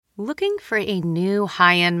Looking for a new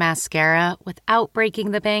high-end mascara without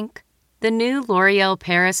breaking the bank? The new L'Oreal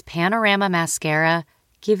Paris Panorama Mascara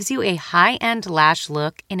gives you a high-end lash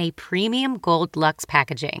look in a premium gold luxe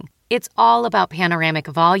packaging. It's all about panoramic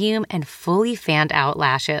volume and fully fanned-out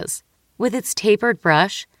lashes. With its tapered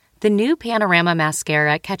brush, the new Panorama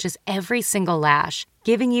Mascara catches every single lash,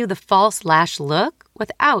 giving you the false lash look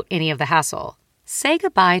without any of the hassle. Say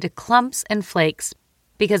goodbye to clumps and flakes,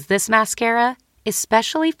 because this mascara is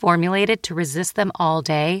specially formulated to resist them all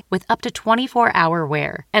day with up to 24-hour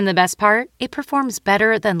wear. And the best part? It performs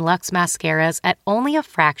better than Luxe mascaras at only a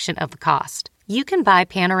fraction of the cost. You can buy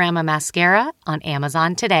Panorama Mascara on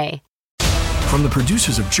Amazon today. From the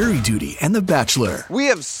producers of Jury Duty and The Bachelor. We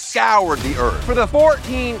have scoured the earth for the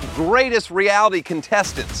 14 greatest reality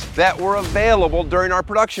contestants that were available during our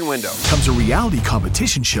production window. Comes a reality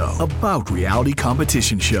competition show about reality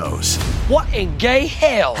competition shows. What in gay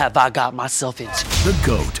hell have I got myself into? The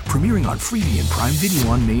GOAT, premiering on Freevee and Prime Video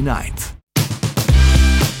on May 9th.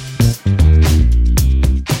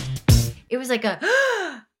 It was like a,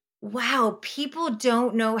 wow, people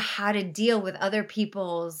don't know how to deal with other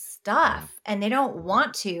people's stuff, and they don't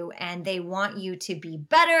want to, and they want you to be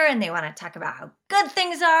better, and they want to talk about how good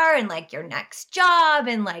things are, and like your next job,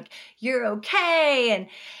 and like you're okay, and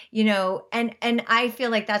you know, and I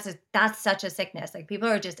feel like that's such a sickness. Like people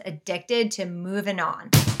are just addicted to moving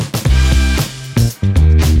on.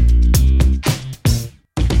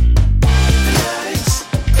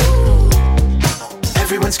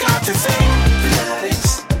 Everyone's got their thing.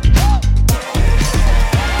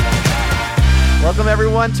 Welcome,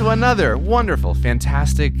 everyone, to another wonderful,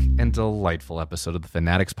 fantastic, and delightful episode of the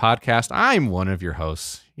Fanatics Podcast. I'm one of your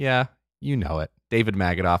hosts. Yeah, you know it, David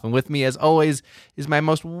Magadoff. And with me, as always, is my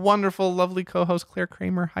most wonderful, lovely co-host, Claire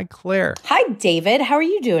Kramer. Hi, Claire. Hi, David. How are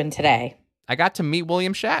you doing today? I got to meet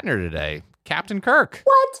William Shatner today, Captain Kirk.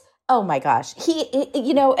 What? Oh my gosh. He,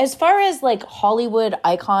 you know, as far as like Hollywood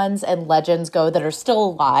icons and legends go that are still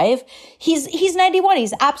alive, he's 91.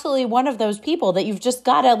 He's absolutely one of those people that you've just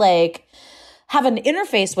got to like have an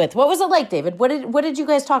interface with. What was it like, David? What did you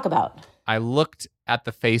guys talk about? I looked at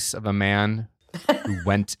the face of a man who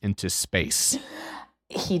went into space.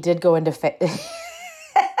 He did go into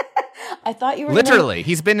I thought you were literally.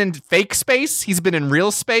 He's been in fake space. He's been in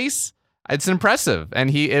real space. It's impressive, and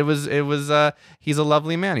he's a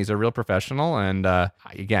lovely man. He's a real professional, and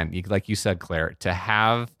again, like you said, Claire, to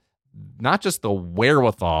have not just the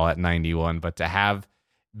wherewithal at 91, but to have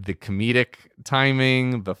the comedic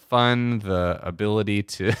timing, the fun, the ability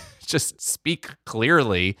to just speak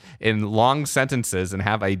clearly in long sentences and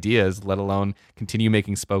have ideas, let alone continue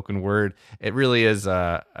making spoken word. It really is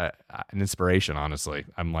an inspiration, honestly.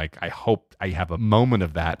 I'm like, I hope I have a moment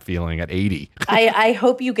of that feeling at 80. I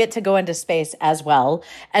hope you get to go into space as well,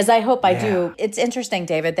 as I hope I do. It's interesting,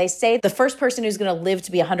 David. They say the first person who's going to live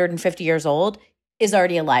to be 150 years old is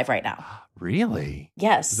already alive right now. Really?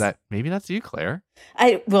 Yes. Maybe that's you, Claire?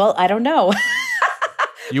 I don't know.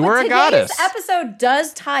 You were a goddess. Today's episode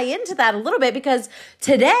does tie into that a little bit because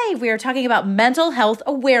today we are talking about mental health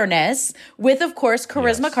awareness with, of course,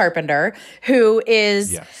 Charisma Carpenter, who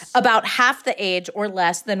is about half the age or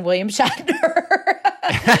less than William Shatner.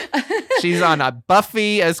 She's on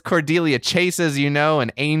Buffy as Cordelia Chase, as you know,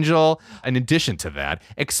 an Angel. In addition to that,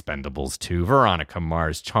 Expendables 2, Veronica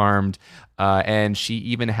Mars, Charmed. And she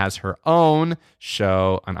even has her own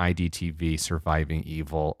show on IDTV, Surviving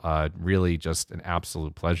Evil. Really just an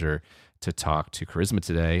absolute pleasure to talk to Charisma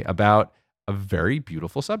today about a very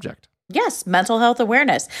beautiful subject. Yes, mental health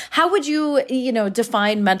awareness. How would you,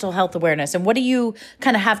 define mental health awareness? And what do you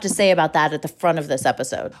kind of have to say about that at the front of this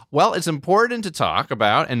episode? Well, it's important to talk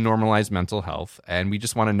about and normalize mental health. And we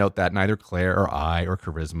just want to note that neither Claire or I or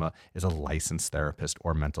Charisma is a licensed therapist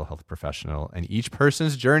or mental health professional. And each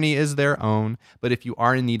person's journey is their own. But if you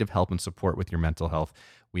are in need of help and support with your mental health,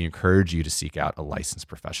 we encourage you to seek out a licensed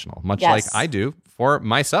professional, much like I do for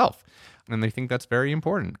myself. And I think that's very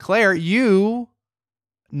important. Claire, you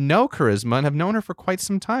know Charisma and have known her for quite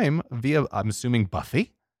some time via, I'm assuming,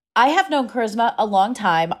 Buffy? I have known Charisma a long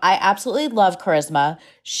time. I absolutely love Charisma.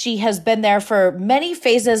 She has been there for many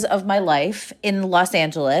phases of my life in Los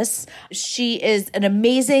Angeles. She is an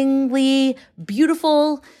amazingly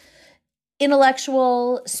beautiful,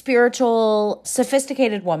 intellectual, spiritual,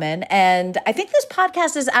 sophisticated woman. And I think this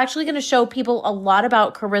podcast is actually going to show people a lot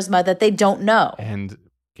about Charisma that they don't know. And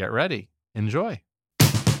get ready. Enjoy.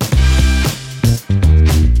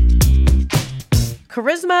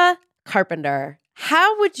 Charisma Carpenter,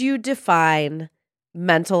 how would you define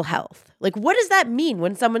mental health? Like, what does that mean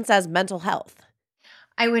when someone says mental health?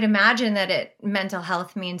 I would imagine that mental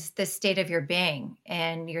health means the state of your being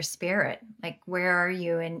and your spirit. Like, where are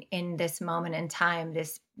you in this moment in time,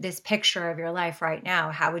 this picture of your life right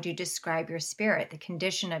now? How would you describe your spirit, the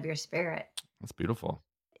condition of your spirit? That's beautiful.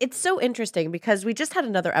 It's so interesting because we just had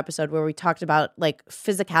another episode where we talked about like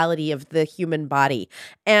physicality of the human body.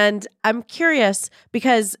 And I'm curious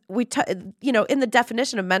because in the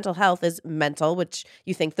definition of mental health is mental, which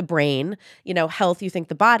you think the brain, health, you think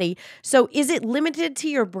the body. So is it limited to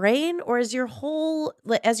your brain, or is your whole,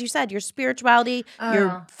 as you said, your spirituality,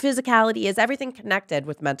 your physicality, is everything connected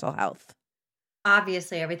with mental health?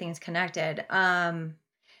 Obviously, everything's connected.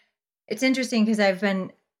 It's interesting because I've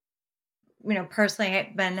been, personally,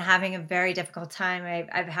 I've been having a very difficult time.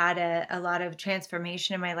 I've had a lot of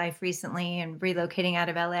transformation in my life recently, and relocating out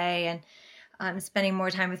of LA, and spending more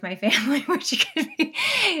time with my family, which could be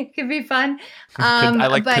fun.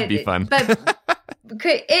 Could be fun. But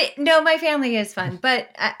my family is fun. But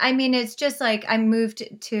I mean, it's just like I moved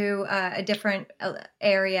to a different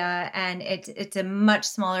area, and it's a much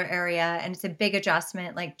smaller area, and it's a big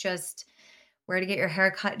adjustment. Like, just where to get your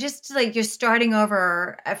hair cut, just like you're starting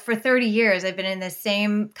over. For 30 years, I've been in the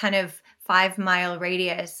same kind of 5-mile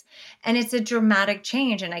radius, and it's a dramatic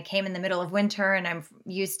change. And I came in the middle of winter, and I'm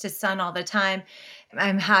used to sun all the time.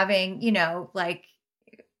 I'm having, like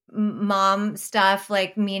mom stuff,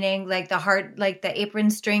 like meaning like the heart, like the apron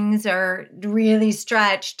strings are really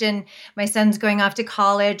stretched, and my son's going off to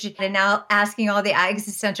college and now asking all the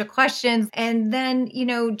existential questions. And then,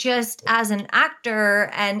 just as an actor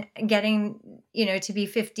and getting, to be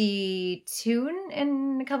 52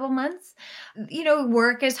 in a couple months,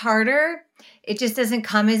 work is harder. It just doesn't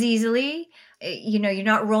come as easily. You're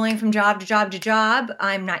not rolling from job to job to job.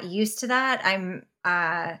 I'm not used to that. I'm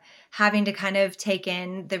having to kind of take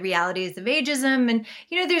in the realities of ageism. And,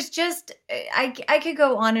 there's just, I could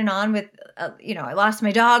go on and on with, I lost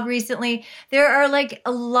my dog recently. There are like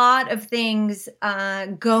a lot of things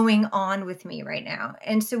going on with me right now.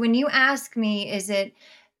 And so when you ask me, is it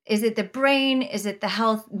the brain? Is it the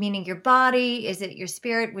health, meaning your body? Is it your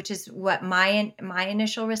spirit, which is what my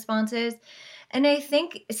initial response is? And I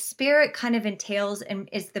think spirit kind of entails and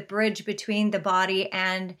is the bridge between the body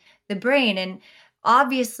and the brain. And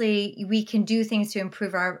obviously, we can do things to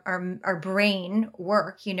improve our brain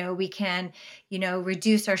work. We can,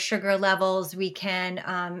 reduce our sugar levels. We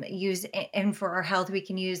can use, and for our health, we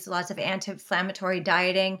can use lots of anti-inflammatory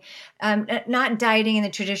dieting. Not dieting in the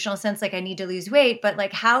traditional sense, like I need to lose weight, but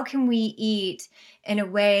like how can we eat in a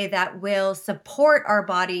way that will support our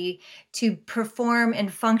body to perform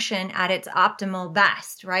and function at its optimal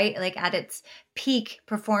best, right? Like at its peak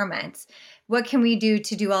performance. What can we do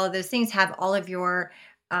to do all of those things? Have all of your,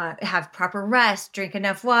 have proper rest, drink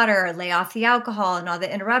enough water, lay off the alcohol and all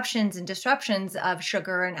the interruptions and disruptions of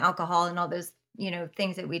sugar and alcohol and all those,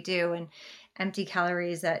 things that we do, and empty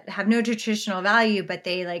calories that have no nutritional value, but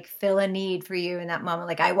they like fill a need for you in that moment.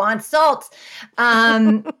 Like, I want salt,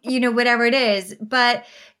 whatever it is. But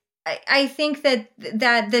I think that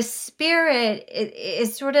the spirit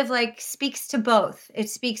is sort of like speaks to both. It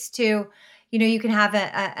speaks to, you can have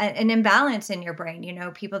an imbalance in your brain,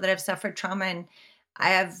 people that have suffered trauma. And I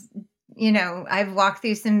have, I've walked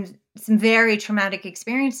through some very traumatic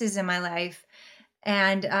experiences in my life.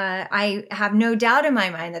 And I have no doubt in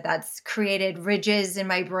my mind that that's created ridges in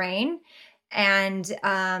my brain. And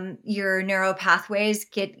your neural pathways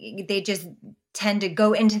they just tend to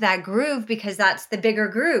go into that groove because that's the bigger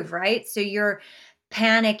groove, right? So your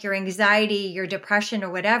panic, your anxiety, your depression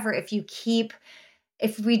or whatever, if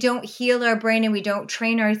we don't heal our brain and we don't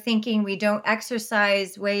train our thinking, we don't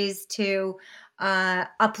exercise ways to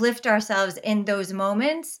uplift ourselves in those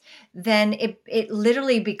moments, then it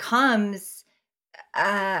literally becomes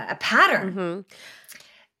a pattern. Mm-hmm.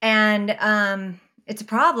 And it's a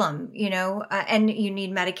problem, and you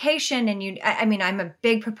need medication. And I'm a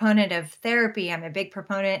big proponent of therapy. I'm a big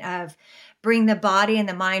proponent of bring the body and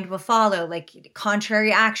the mind will follow, like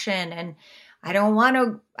contrary action. And I don't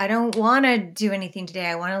want to do anything today.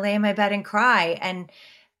 I want to lay in my bed and cry. And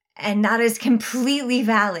that is completely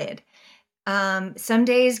valid. Some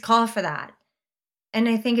days call for that. And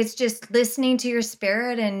I think it's just listening to your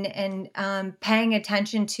spirit and paying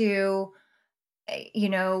attention to,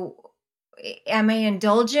 am I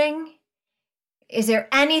indulging? Is there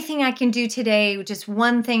anything I can do today, just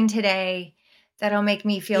one thing today that'll make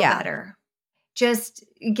me feel better? Just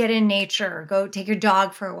get in nature, go take your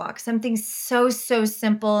dog for a walk. Something so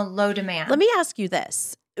simple and low demand. Let me ask you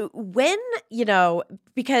this. when,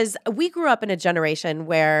 because we grew up in a generation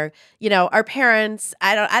where, our parents,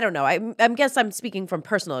 I don't know. I guess I'm speaking from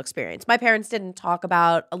personal experience. My parents didn't talk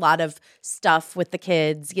about a lot of stuff with the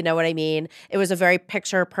kids. You know what I mean? It was a very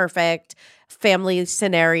picture perfect family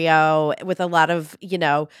scenario with a lot of,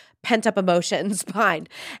 pent up emotions behind.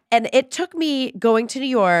 And it took me going to New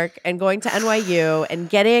York and going to NYU and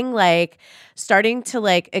getting starting to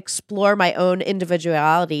explore my own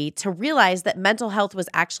individuality to realize that mental health was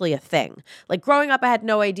actually a thing. Growing up, I had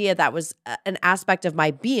no idea that was an aspect of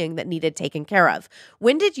my being that needed taken care of.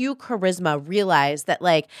 When did you, Charisma, realize that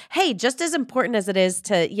hey, just as important as it is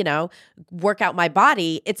to, work out my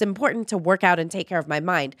body, it's important to work out and take care of my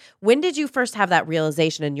mind? When did you first have that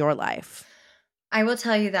realization in your life? I will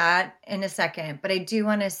tell you that in a second, but I do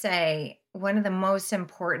want to say one of the most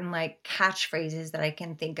important catchphrases that I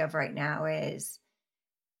can think of right now is,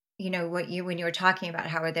 when you were talking about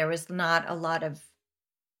how there was not a lot of,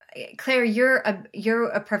 Claire, you're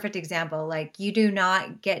a perfect example. You do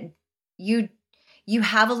not get, you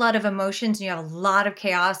have a lot of emotions and you have a lot of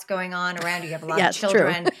chaos going on around you. You have a lot of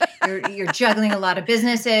children. You're juggling a lot of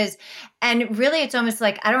businesses. And really it's almost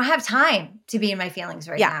I don't have time to be in my feelings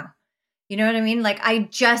right now. You know what I mean? I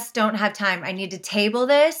just don't have time. I need to table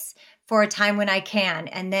this for a time when I can.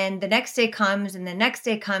 And then the next day comes and the next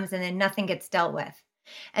day comes and then nothing gets dealt with.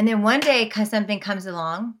 And then one day something comes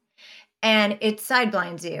along and it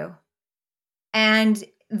sideblinds you. And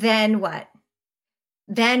then what?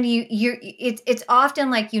 Then it's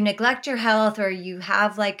often you neglect your health, or you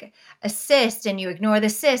have a cyst and you ignore the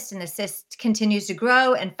cyst, and the cyst continues to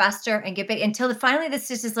grow and fester and get big until finally the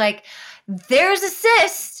cyst is there's a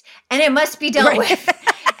cyst and it must be dealt with.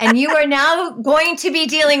 And you are now going to be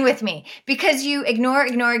dealing with me because you ignore.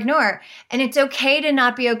 And it's okay to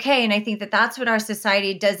not be okay. And I think that that's what our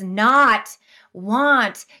society does not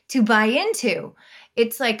want to buy into.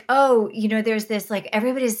 It's there's this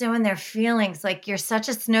everybody's knowing their feelings. You're such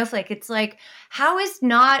a snowflake. It's how is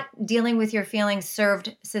not dealing with your feelings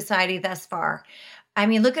served society thus far? I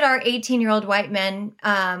mean, look at our 18-year-old white men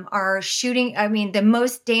are shooting. I mean, the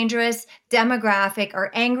most dangerous demographic are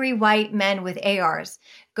angry white men with ARs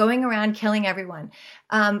going around killing everyone.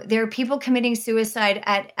 There are people committing suicide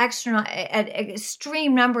at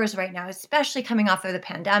extreme numbers right now, especially coming off of the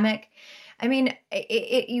pandemic. I mean,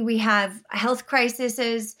 we have health crises.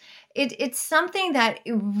 It's something that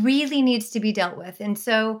really needs to be dealt with. And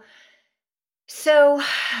so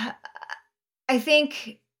I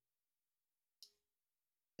think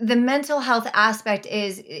the mental health aspect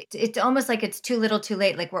is it's almost it's too little too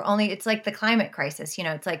late. It's the climate crisis,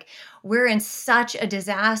 it's we're in such a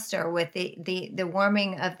disaster with the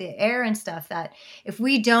warming of the air and stuff that if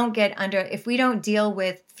we don't deal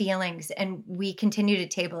with feelings and we continue to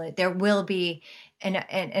table it, there will be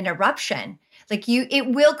an eruption. It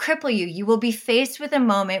will cripple you. You will be faced with a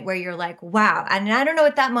moment where you're wow. And I don't know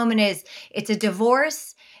what that moment is. It's a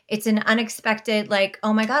divorce. It's an unexpected,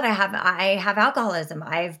 oh my God, I have alcoholism.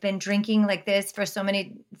 I've been drinking like this for so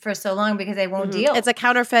long because I won't deal. It's a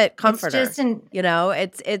counterfeit comforter. It's just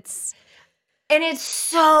it's and it's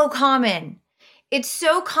so common. It's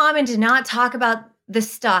so common to not talk about the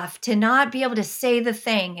stuff, to not be able to say the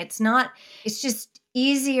thing. It's just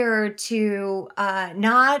easier to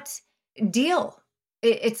not deal.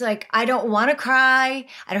 It's I don't want to cry.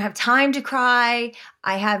 I don't have time to cry.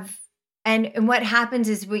 And what happens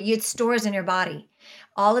is it stores in your body.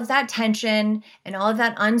 All of that tension and all of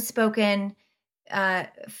that unspoken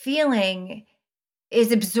feeling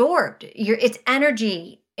is absorbed. It's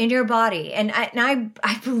energy in your body. And I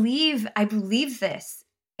believe this.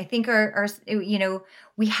 I think our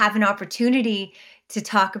we have an opportunity to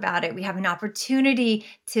talk about it. We have an opportunity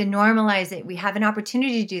to normalize it. We have an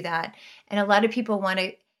opportunity to do that. And a lot of people want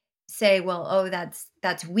to say, well, oh,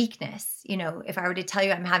 that's weakness. If I were to tell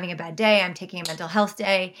you I'm having a bad day, I'm taking a mental health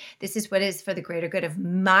day, this is what is for the greater good of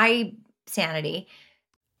my sanity.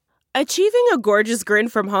 Achieving a gorgeous grin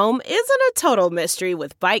from home isn't a total mystery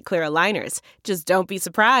with Byte Clear aligners. Just don't be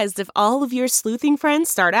surprised if all of your sleuthing friends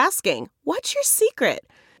start asking, what's your secret?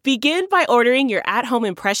 Begin by ordering your at-home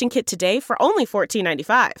impression kit today for only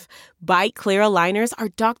 $14.95. Byte Clear aligners are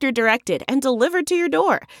doctor-directed and delivered to your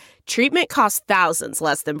door. Treatment costs thousands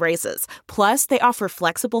less than braces. Plus, they offer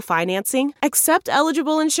flexible financing, accept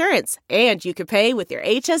eligible insurance, and you can pay with your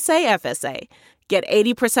HSA FSA. Get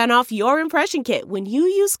 80% off your impression kit when you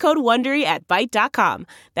use code WONDERY at Byte.com.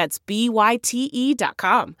 That's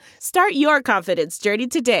BYTE.com. Start your confidence journey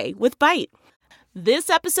today with Byte. This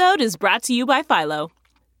episode is brought to you by Philo.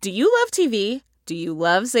 Do you love TV? Do you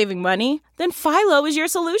love saving money? Then Philo is your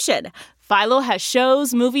solution. Philo has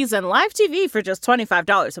shows, movies, and live TV for just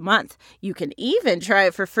 $25 a month. You can even try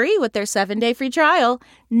it for free with their 7-day free trial.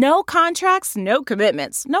 No contracts, no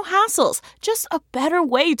commitments, no hassles, just a better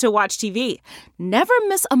way to watch TV. Never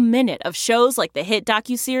miss a minute of shows like the hit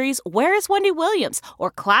docuseries Where is Wendy Williams or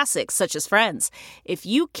classics such as Friends. If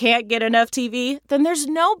you can't get enough TV, then there's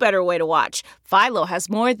no better way to watch. Philo has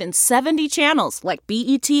more than 70 channels like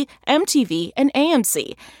BET, MTV, and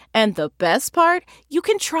AMC. And the best part? You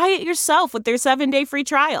can try it yourself with their 7-day free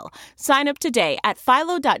trial. Sign up today at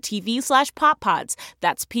philo.tv/poppods.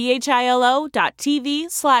 That's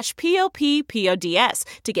philo.tv/POPPODS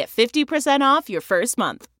to get 50% off your first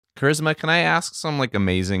month. Charisma, can I ask some like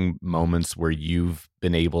amazing moments where you've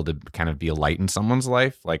been able to kind of be a light in someone's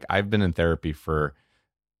life? Like I've been in therapy for,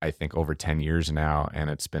 I think, over 10 years now, and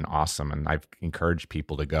it's been awesome. And I've encouraged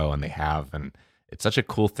people to go, and they have. And it's such a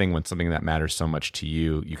cool thing when something that matters so much to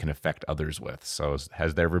you, you can affect others with. So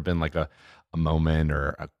has there ever been like a moment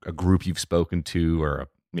or a group you've spoken to, or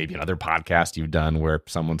maybe another podcast you've done where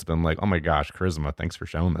someone's been like, oh my gosh, Charisma, thanks for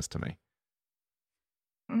showing this to me?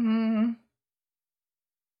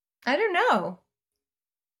 I don't know.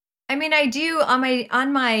 I mean, I do on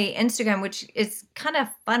my Instagram, which is kind of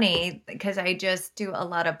funny because I just do a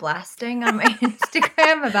lot of blasting on my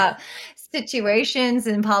Instagram about situations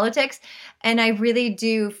and politics. And I really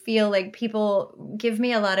do feel like people give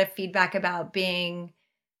me a lot of feedback about being,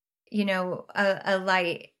 a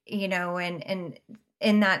light, and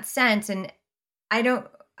in that sense. And I don't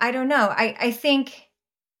know. I think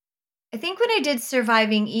when I did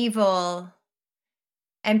Surviving Evil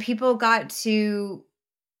and people got to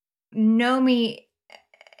know me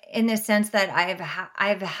in the sense that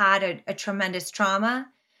I've had a tremendous trauma,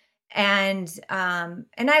 and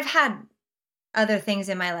I've had other things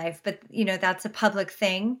in my life, but that's a public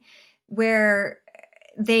thing where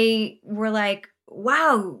they were like,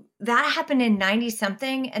 wow, that happened in 90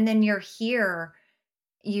 something. And then you're here,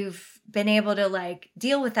 you've been able to like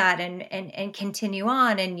deal with that and continue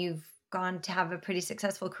on. And you've gone to have a pretty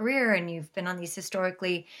successful career, and you've been on these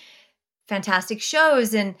historically fantastic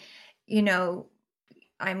shows, and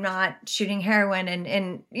I'm not shooting heroin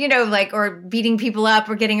and or beating people up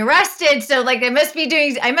or getting arrested, so like I must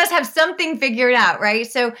have something figured out,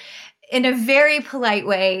 right? So in a very polite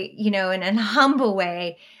way, in a humble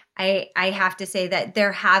way, I have to say that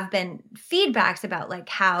there have been feedbacks about like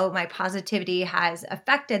how my positivity has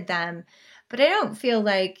affected them, but I don't feel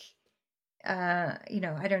like I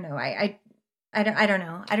don't know. I don't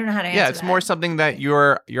know. I don't know how to answer Yeah, it's that. more something that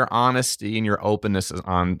your honesty and your openness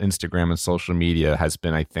on Instagram and social media has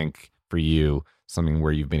been, I think, for you, something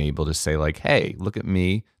where you've been able to say like, hey, look at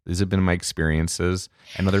me. These have been my experiences.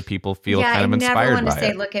 And other people feel kind of inspired by it. I never want to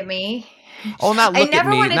say, look at me. Oh, not look at me. I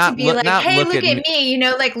never wanted to be like, hey, look at me.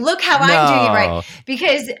 Like, look how I'm doing it right.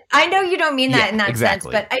 Because I know you don't mean that in that sense,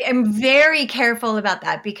 but I am very careful about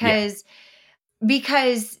that because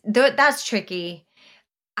that's tricky.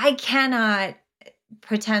 I cannot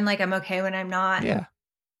pretend like I'm okay when I'm not. Yeah.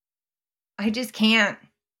 I just can't.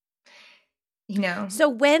 So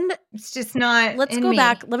when it's just not. Let's go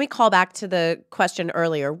back. Let me call back to the question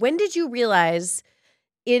earlier. When did you realize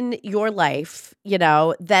in your life,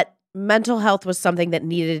 that mental health was something that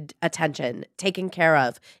needed attention, taken care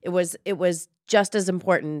of? It was just as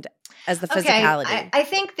important as the physicality. Okay, I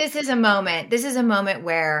think this is a moment. This is a moment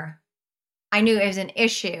where I knew it was an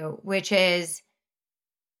issue, which is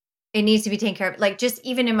it needs to be taken care of. Like just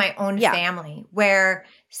even in my own family, where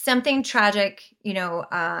something tragic,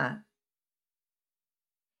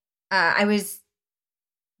 I was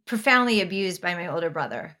profoundly abused by my older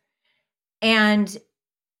brother, and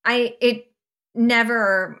it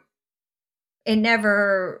never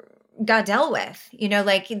got dealt with.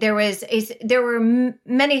 Like there were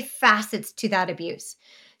many facets to that abuse.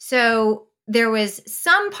 So there was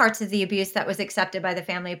some parts of the abuse that was accepted by the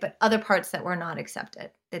family, but other parts that were not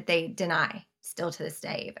accepted, that they deny still to this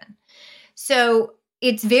day even. So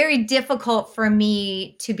it's very difficult for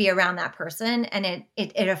me to be around that person, and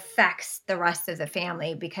it affects the rest of the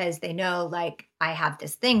family because they know like I have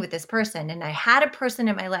this thing with this person. And I had a person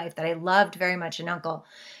in my life that I loved very much, an uncle,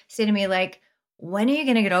 say to me like, when are you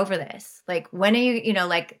going to get over this? Like, when are you,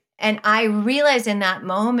 and I realized in that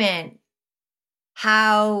moment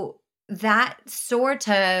how that sort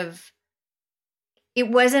of, it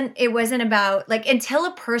wasn't about like, until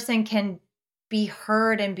a person can be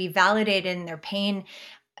heard and be validated in their pain,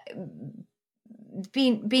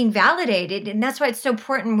 being validated. And that's why it's so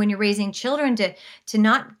important when you're raising children to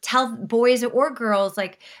not tell boys or girls,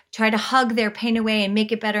 like try to hug their pain away and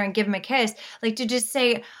make it better and give them a kiss. Like to just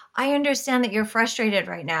say, I understand that you're frustrated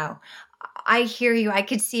right now. I hear you. I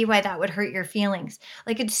could see why that would hurt your feelings.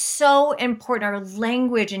 Like, it's so important. Our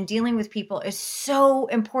language and dealing with people is so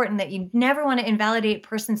important that you never want to invalidate a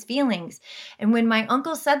person's feelings. And when my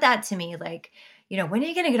uncle said that to me, like, when are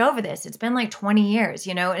you going to get over this? It's been like 20 years,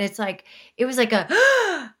 and it's like, it was like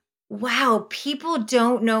a, wow, people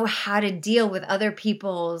don't know how to deal with other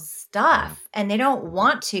people's stuff, and they don't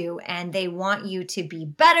want to, and they want you to be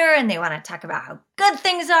better, and they want to talk about how good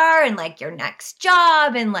things are and like your next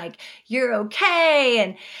job and like you're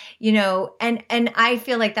okay. And, and I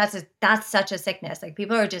feel like that's such a sickness. Like,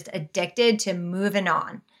 people are just addicted to moving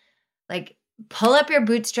on. Like, pull up your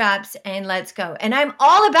bootstraps and let's go. And I'm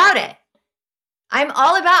all about it. I'm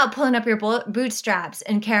all about pulling up your bootstraps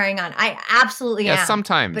and carrying on. I absolutely am.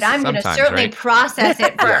 Sometimes. But I'm going to certainly process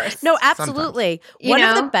it first. No, absolutely. One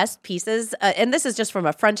of the best pieces, and this is just from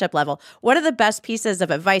a friendship level, one of the best pieces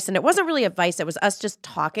of advice, and it wasn't really advice, it was us just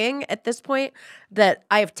talking at this point, that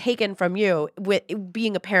I have taken from you with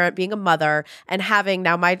being a parent, being a mother, and having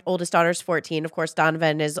now my oldest daughter's 14. Of course,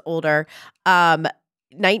 Donovan is older.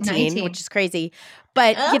 19, which is crazy.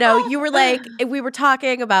 But, you were like, we were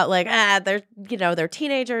talking about like, they're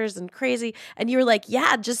teenagers and crazy. And you were like,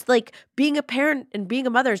 yeah, just like being a parent and being a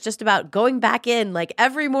mother is just about going back in like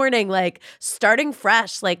every morning, like starting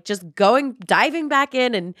fresh, like just diving back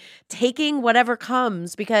in and taking whatever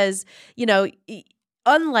comes because,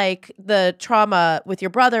 unlike the trauma with your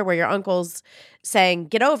brother where your uncle's saying,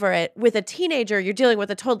 get over it, with a teenager, you're dealing with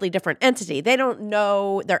a totally different entity. They don't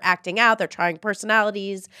know, they're acting out, they're trying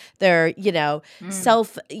personalities, they're,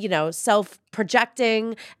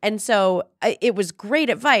 self-projecting. And so it was great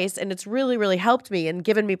advice, and it's really, really helped me and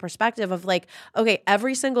given me perspective of like, okay,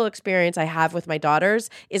 every single experience I have with my daughters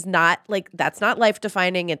is not like, that's not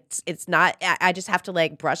life-defining. It's not, I just have to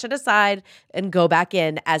like brush it aside and go back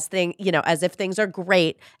in as if things are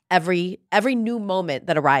great every new moment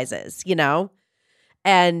that arises,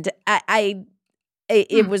 And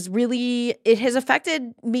it was really, it has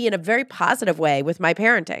affected me in a very positive way with my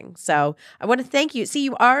parenting. So I want to thank you. See,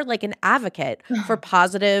 you are like an advocate for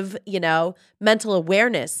positive, mental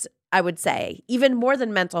awareness, I would say, even more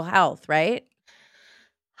than mental health, right?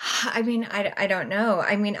 I mean, I don't know.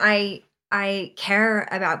 I mean, I care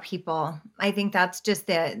about people. I think that's just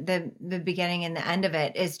the beginning and the end of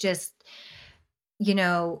it is just,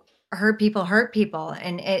 hurt people.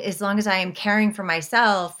 And as long as I am caring for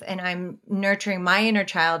myself and I'm nurturing my inner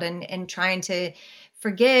child and trying to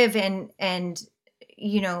forgive and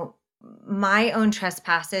my own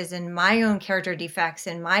trespasses and my own character defects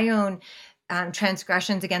and my own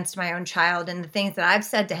transgressions against my own child and the things that I've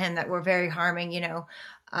said to him that were very harming,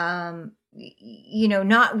 not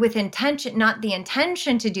with intention, not the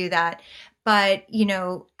intention to do that, but,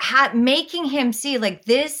 making him see like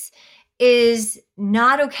this is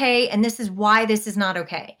not okay. And this is why this is not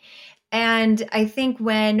okay. And I think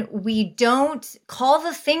when we don't call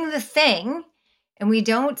the thing and we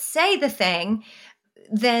don't say the thing,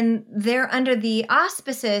 then they're under the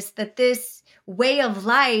auspices that this way of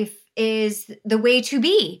life is the way to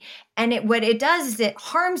be. And what it does is it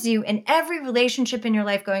harms you in every relationship in your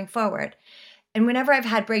life going forward. And whenever I've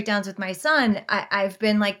had breakdowns with my son, I've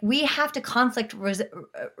been like, we have to conflict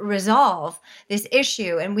resolve this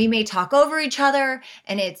issue. And we may talk over each other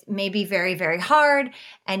and it may be very, very hard.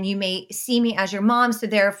 And you may see me as your mom. So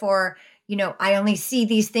therefore, I only see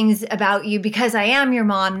these things about you because I am your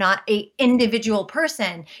mom, not a individual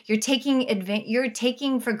person. You're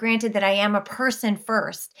taking for granted that I am a person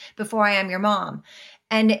first before I am your mom.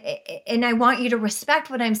 And I want you to respect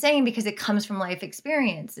what I'm saying because it comes from life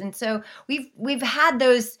experience. And so we've had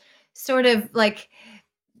those sort of like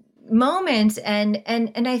moments and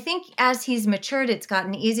I think as he's matured, it's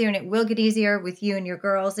gotten easier and it will get easier with you and your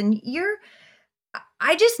girls. And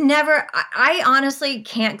I honestly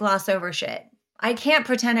can't gloss over shit. I can't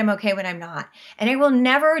pretend I'm okay when I'm not. And I will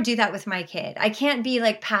never do that with my kid. I can't be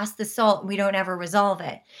like past the salt and we don't ever resolve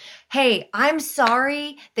it. Hey, I'm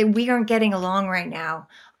sorry that we aren't getting along right now.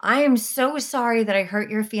 I am so sorry that I hurt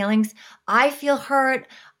your feelings. I feel hurt.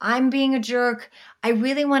 I'm being a jerk. I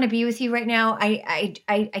really want to be with you right now. I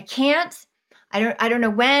can't. I don't know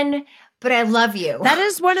when, but I love you. That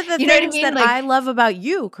is one of the things that I love about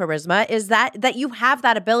you, Charisma, is that you have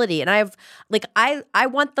that ability. And I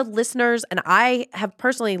want the listeners, and I have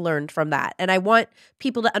personally learned from that. And I want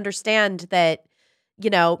people to understand that,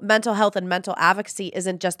 mental health and mental advocacy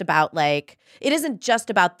isn't just about it isn't just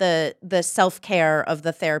about the self-care of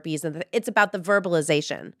the therapies, and it's about the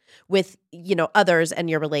verbalization with, others and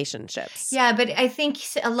your relationships. Yeah, but I think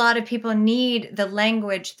a lot of people need the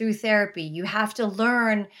language through therapy. You have to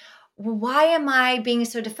learn well, why am I being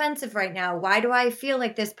so defensive right now? Why do I feel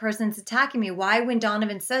like this person's attacking me? Why, when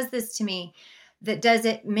Donovan says this to me, does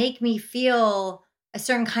it make me feel a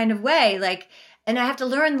certain kind of way? Like, and I have to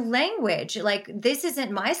learn the language. Like, this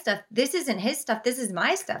isn't my stuff. This isn't his stuff. This is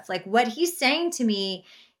my stuff. Like, what he's saying to me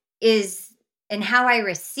is, and how I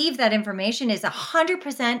receive that information is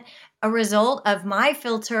 100% a result of my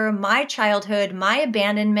filter, my childhood, my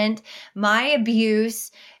abandonment, my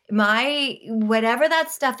abuse, my whatever that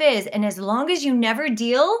stuff is. And as long as you never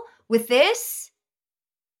deal with this,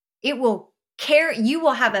 it will you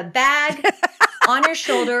will have a bag on your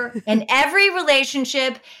shoulder in every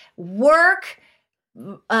relationship, work,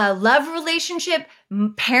 love relationship,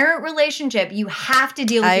 parent relationship. You have to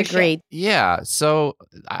deal with your agree. shit. Yeah. So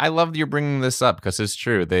I love that you're bringing this up because it's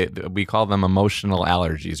true. We call them emotional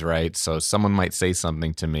allergies, right? So someone might say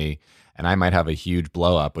something to me and I might have a huge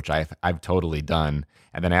blow up, which I've totally done.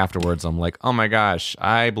 And then afterwards, I'm like, oh my gosh,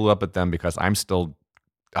 I blew up at them because I'm still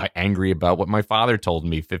angry about what my father told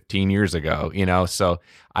me 15 years ago, So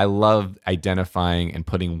I love identifying and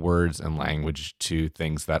putting words and language to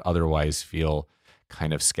things that otherwise feel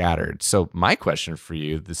kind of scattered. So my question for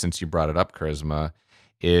you, since you brought it up, Charisma,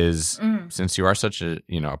 is since you are such a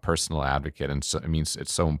personal advocate, and so it means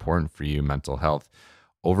it's so important for you, mental health.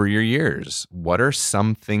 Over your years, what are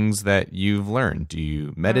some things that you've learned? Do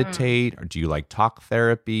you meditate, or do you like talk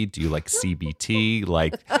therapy? Do you like CBT?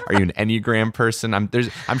 Like, are you an Enneagram person? I'm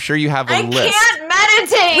sure you have a list. I can't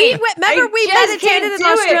meditate. Remember we meditated in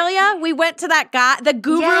Australia? We went to that guy, the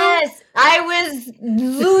guru. Yes, I was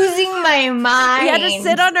losing my mind. We had to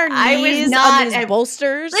sit on our knees on these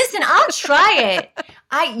bolsters. Listen, I'll try it.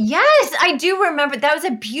 I do remember that was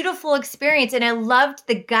a beautiful experience, and I loved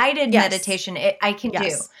the guided meditation. I can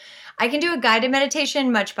do a guided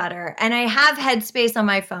meditation much better, and I have Headspace on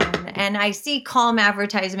my phone, and I see Calm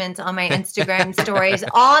advertisements on my Instagram stories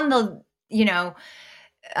on the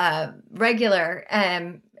regular.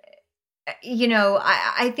 I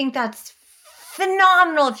think that's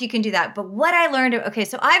phenomenal if you can do that. But what I learned,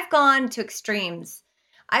 so I've gone to extremes.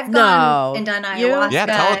 I've gone and done ayahuasca.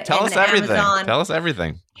 Yeah, tell us everything. Amazon. Tell us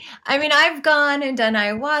everything. I mean, I've gone and done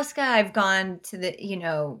ayahuasca. I've gone to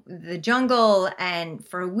the jungle and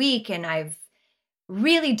for a week, and I've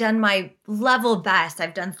really done my level best.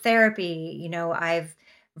 I've done therapy. I've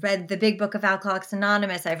read the Big Book of Alcoholics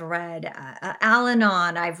Anonymous. I've read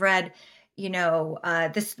Al-Anon. I've read,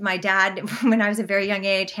 my dad, when I was a very young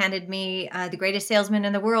age, handed me The Greatest Salesman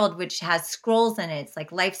in the World, which has scrolls in it. It's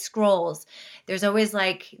like life scrolls. There's always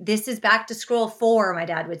like, this is back to scroll 4, my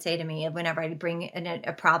dad would say to me whenever I'd bring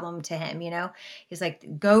a problem to him, He's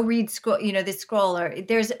like, go read scroll, this scroll. Or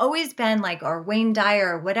there's always been like, or Wayne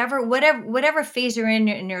Dyer, whatever phase you're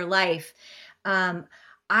in your life.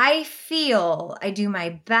 I feel I do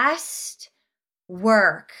my best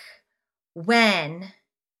work when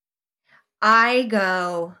I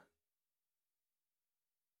go,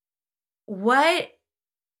 what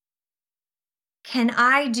can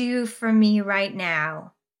I do for me right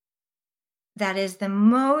now that is the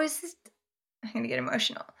most, I'm going to get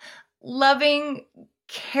emotional, loving,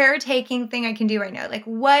 caretaking thing I can do right now? Like,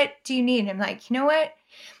 what do you need? And I'm like, you know what?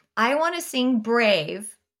 I want to sing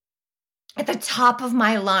Brave at the top of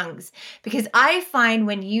my lungs, because I find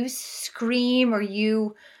when you scream or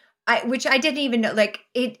which I didn't even know, like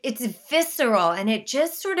it's visceral, and it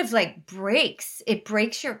just sort of like breaks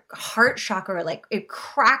your heart chakra, like it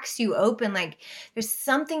cracks you open. Like there's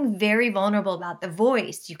something very vulnerable about the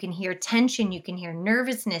voice. You can hear tension, you can hear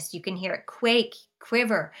nervousness, you can hear it quake,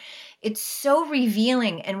 quiver. It's so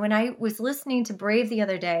revealing. And when I was listening to Brave the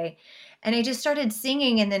other day, and I just started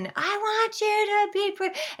singing, and then I want you to be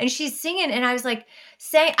brave. And she's singing, and I was like,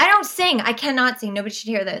 I don't sing. I cannot sing. Nobody should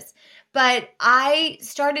hear this. But I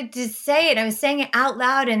started to say it. I was saying it out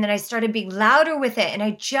loud, and then I started being louder with it, and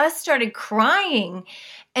I just started crying.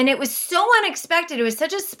 And it was so unexpected. It was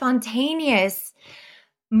such a spontaneous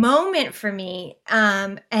moment for me.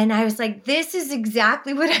 And I was like, this is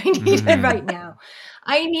exactly what I needed right now.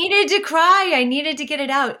 I needed to cry. I needed to get it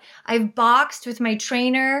out. I've boxed with my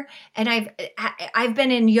trainer, and I've been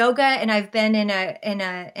in yoga, and I've been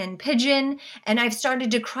in pigeon, and I've started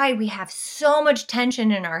to cry. We have so much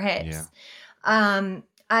tension in our heads. Yeah.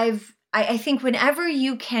 I think whenever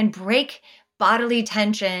you can break bodily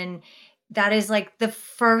tension, that is like the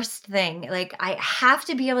first thing. Like I have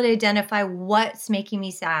to be able to identify what's making me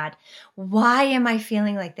sad. Why am I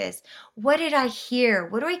feeling like this? What did I hear?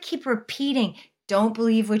 What do I keep repeating? Don't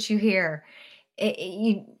believe what you hear.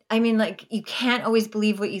 You can't always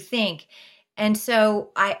believe what you think. And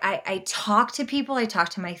so I talk to people. I talk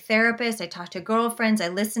to my therapist. I talk to girlfriends. I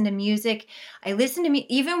listen to music.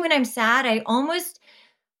 Even when I'm sad,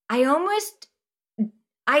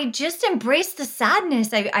 I just embrace the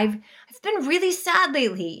sadness. I've been really sad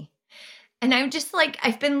lately. And I'm just like,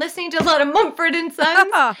 I've been listening to a lot of Mumford and Sons.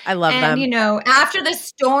 I love them. And, after the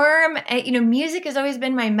storm, music has always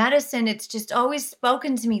been my medicine. It's just always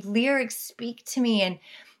spoken to me. Lyrics speak to me. And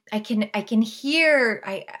I can hear,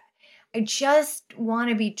 I just want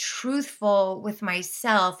to be truthful with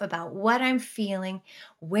myself about what I'm feeling.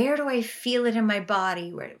 Where do I feel it in my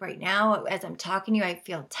body? Right now, as I'm talking to you, I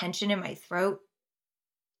feel tension in my throat.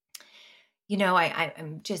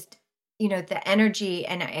 I'm just... the energy,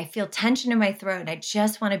 and I feel tension in my throat, and I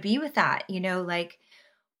just want to be with that,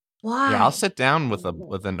 why? Yeah, I'll sit down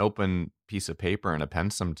with an open piece of paper and a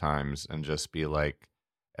pen sometimes and just be like,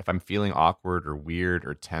 if I'm feeling awkward or weird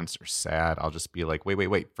or tense or sad, I'll just be like,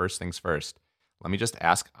 wait. First things first. Let me just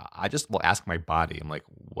ask. I just will ask my body. I'm like,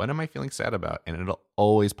 what am I feeling sad about? And it'll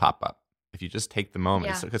always pop up. If you just take the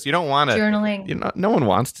moment, because you don't want to journaling. No one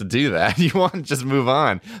wants to do that. You want to just move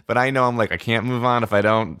on. But I know I'm like, I can't move on if I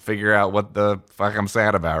don't figure out what the fuck I'm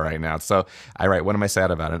sad about right now. So I write, what am I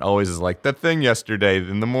sad about? And always is like that thing yesterday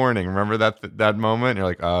in the morning. Remember that moment? And you're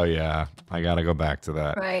like, oh yeah, I got to go back to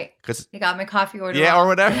that. Right. Because I got my coffee order. Yeah, or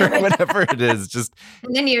whatever it is. Just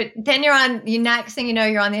and then you're on. You next thing you know,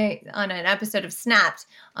 you're on an episode of Snapped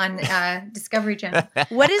on Discovery Channel.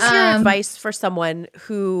 What is your advice for someone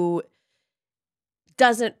who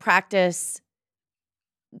doesn't practice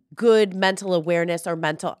good mental awareness or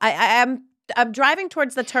mental? I'm driving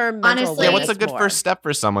towards the term mental Honestly, awareness. what's a good more. first step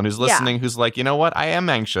for someone who's listening, who's like, you know what, I am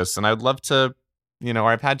anxious and I'd love to,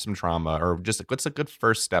 or I've had some trauma, or just what's a good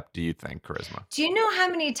first step, do you think, Charisma? Do you know how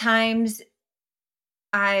many times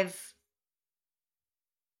I've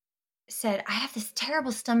said, I have this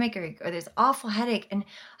terrible stomach ache or this awful headache, and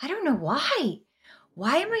I don't know why.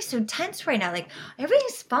 Why am I so tense right now? Like,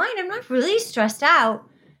 everything's fine. I'm not really stressed out.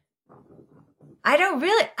 I don't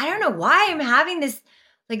know why I'm having this,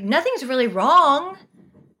 like, nothing's really wrong.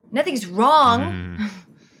 Nothing's wrong.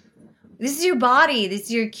 This is your body. This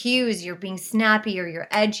is your cues. You're being snappy, or you're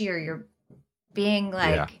edgy, or you're being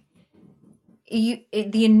like,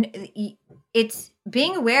 it's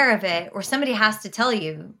being aware of it, or somebody has to tell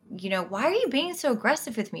you, why are you being so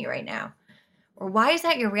aggressive with me right now? Or why is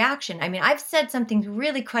that your reaction? I mean, I've said something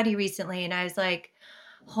really cruddy recently, and I was like,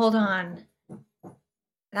 hold on.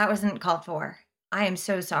 That wasn't called for. I am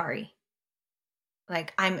so sorry.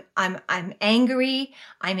 Like, I'm angry.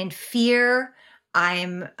 I'm in fear.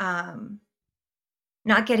 I'm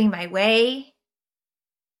not getting my way.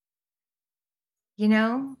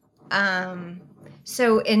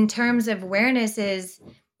 So in terms of awareness, is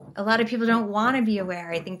a lot of people don't want to be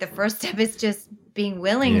aware. I think the first step is just being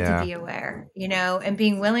willing to be aware, and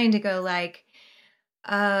being willing to go like,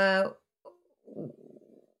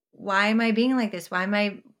 why am I being like this? Why am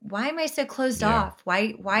I so closed off?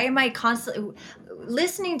 Why am I constantly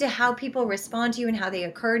listening to how people respond to you and how they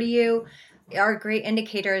occur to you are great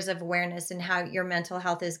indicators of awareness and how your mental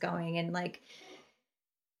health is going. And like,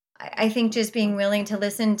 I think just being willing to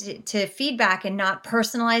listen to feedback and not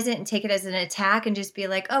personalize it and take it as an attack, and just be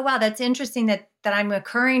like, oh, wow, that's interesting that I'm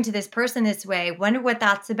occurring to this person this way. Wonder what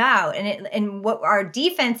that's about. And what our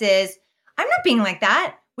defense is, I'm not being like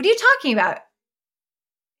that. What are you talking about?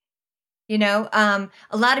 A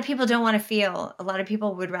lot of people don't want to feel. A lot of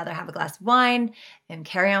people would rather have a glass of wine and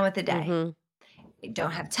carry on with the day. Mm-hmm. I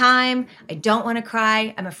don't have time. I don't want to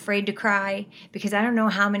cry. I'm afraid to cry because I don't know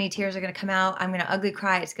how many tears are going to come out. I'm going to ugly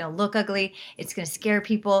cry. It's going to look ugly. It's going to scare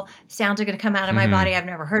people. Sounds are going to come out of my body I've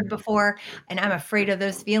never heard before. And I'm afraid of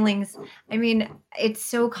those feelings. I mean, it's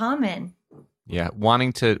so common. Yeah.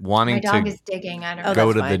 Wanting my dog to is digging. I don't know.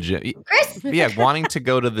 Go to the gym. Chris! Yeah. Wanting to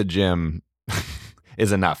go to the gym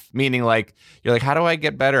is enough. Meaning, like, you're like, how do I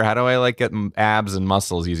get better? How do I like get abs and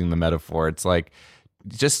muscles, using the metaphor? It's like,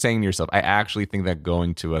 just saying to yourself, I actually think that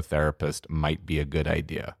going to a therapist might be a good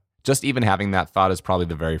idea. Just even having that thought is probably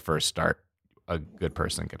the very first start a good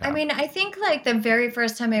person could have. I mean, I think like the very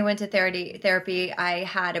first time I went to therapy, I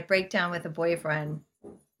had a breakdown with a boyfriend.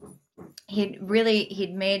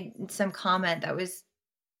 He'd made some comment that was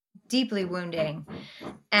deeply wounding.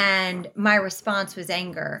 And my response was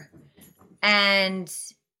anger. And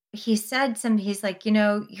he said he's like,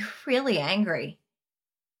 you're really angry.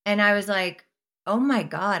 And I was like, oh my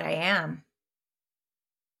God, I am.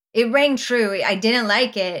 It rang true. I didn't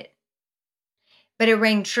like it, but it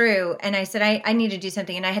rang true. And I said, I need to do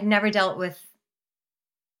something. And I had never dealt with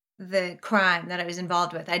the crime that I was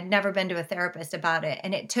involved with. I'd never been to a therapist about it.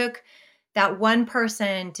 And it took that one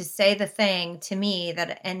person to say the thing to me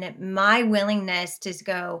and my willingness to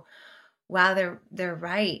go, wow, they're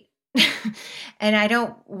right. And I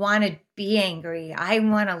don't want to be angry. I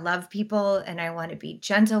want to love people, and I want to be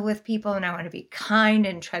gentle with people, and I want to be kind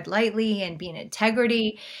and tread lightly and be in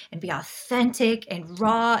integrity and be authentic and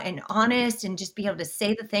raw and honest and just be able to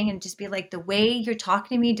say the thing and just be like, the way you're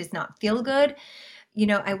talking to me does not feel good.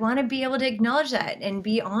 I want to be able to acknowledge that and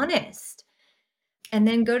be honest, and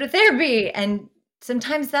then go to therapy. And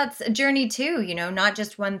sometimes that's a journey too, not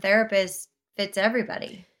just one therapist fits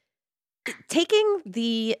everybody. Taking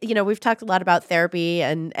we've talked a lot about therapy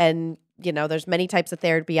and there's many types of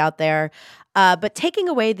therapy out there, but taking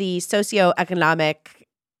away the socioeconomic,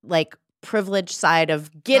 privilege side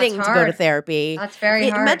of getting to go to therapy. That's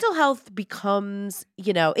very hard. Mental health becomes,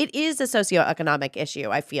 it is a socioeconomic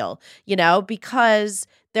issue, I feel, because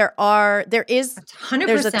there is 100%.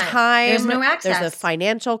 There's a time, there's no access. There's a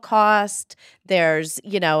financial cost, there's,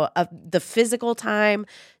 the physical time.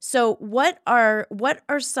 So what are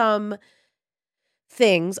some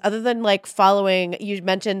things other than following? You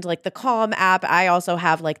mentioned the Calm app. I also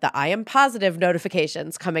have the I Am Positive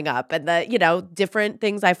notifications coming up and the, different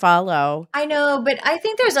things I follow. I know, but I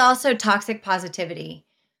think there's also toxic positivity,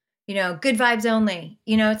 good vibes only.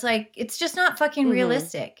 It's just not fucking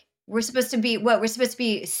realistic. We're supposed to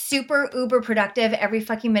be super uber productive every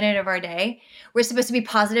fucking minute of our day. We're supposed to be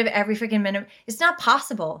positive every freaking minute. It's not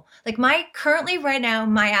possible. Currently right now,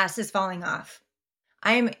 my ass is falling off.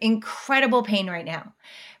 I am in incredible pain right now.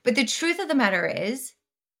 But the truth of the matter is,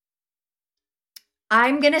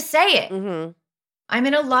 I'm going to say it. Mm-hmm. I'm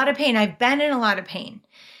in a lot of pain. I've been in a lot of pain.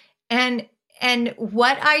 And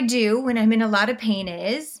what I do when I'm in a lot of pain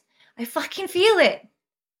is I fucking feel it.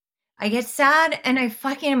 I get sad and I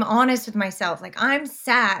fucking am honest with myself. I'm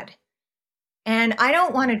sad and I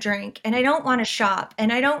don't want to drink and I don't want to shop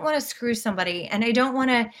and I don't want to screw somebody and I don't want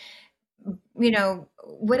to,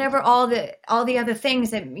 whatever, all the other things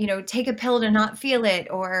that, take a pill to not feel it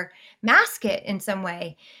or mask it in some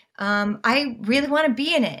way. I really want to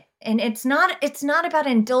be in it. And it's not about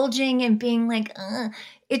indulging and being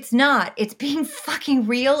it's not. It's being fucking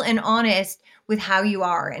real and honest with how you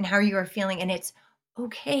are and how you are feeling. And it's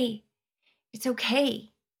okay. It's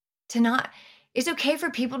okay it's okay for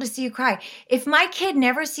people to see you cry. If my kid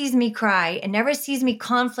never sees me cry and never sees me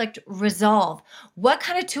conflict resolve, what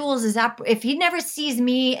kind of tools is that? If he never sees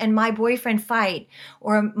me and my boyfriend fight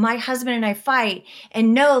or my husband and I fight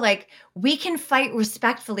and know, we can fight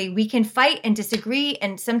respectfully, we can fight and disagree.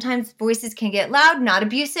 And sometimes voices can get loud, not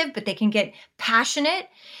abusive, but they can get passionate.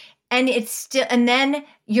 And it's still, and then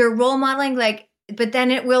you're role modeling, but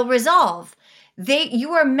then it will resolve.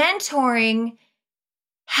 You are mentoring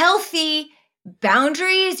healthy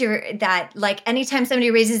boundaries. Anytime somebody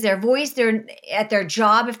raises their voice, they're at their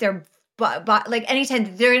job, if they're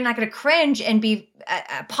anytime, they're not going to cringe and be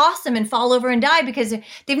a possum and fall over and die because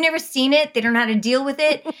they've never seen it. They don't know how to deal with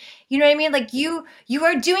it. You know what I mean? You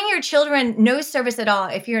are doing your children no service at all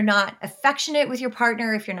if you're not affectionate with your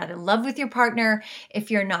partner, if you're not in love with your partner,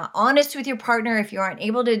 if you're not honest with your partner, if you aren't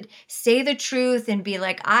able to say the truth and be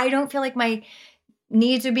I don't feel like my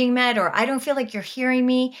needs are being met, or I don't feel like you're hearing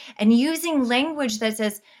me, and using language that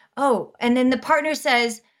says, oh, and then the partner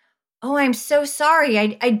says, oh, I'm so sorry.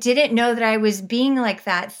 I didn't know that I was being like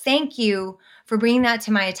that. Thank you for bringing that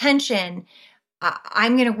to my attention.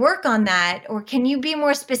 I'm going to work on that. Or can you be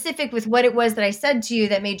more specific with what it was that I said to you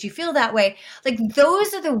that made you feel that way?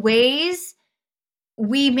 Those are the ways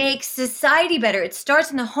we make society better. It starts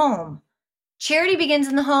in the home. Charity begins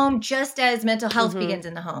in the home, just as mental health begins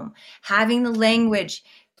in the home. Having the language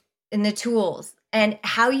and the tools and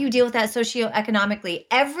how you deal with that socioeconomically.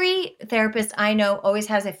 Every therapist I know always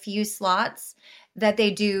has a few slots that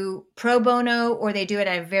they do pro bono or they do it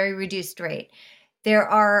at a very reduced rate. There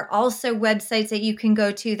are also websites that you can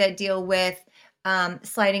go to that deal with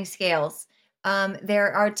sliding scales.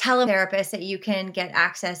 There are teletherapists that you can get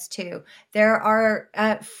access to. There are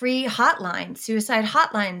free hotlines, suicide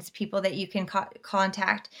hotlines, people that you can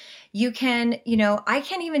contact. You can,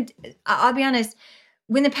 I'll be honest,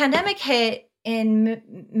 when the pandemic hit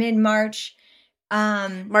in mid-March,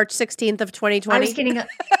 March 16th of 2020. I was getting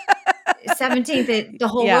 17th, the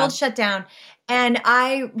whole world shut down. And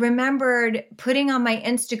I remembered putting on my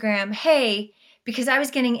Instagram, hey, because I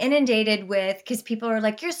was getting inundated with, because people are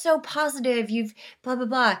like, you're so positive, you've blah, blah,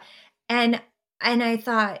 blah. And I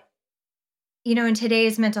thought, and today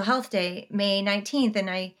is Mental Health Day, May 19th. And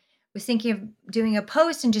I was thinking of doing a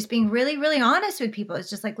post and just being really, really honest with people. It's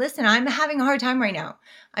just listen, I'm having a hard time right now.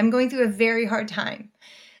 I'm going through a very hard time.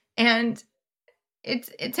 And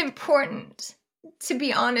it's important to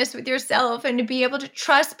be honest with yourself and to be able to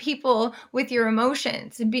trust people with your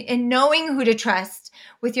emotions and knowing who to trust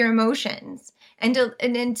with your emotions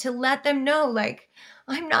and to let them know, like,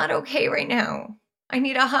 I'm not okay right now. I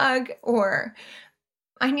need a hug, or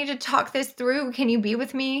I need to talk this through. Can you be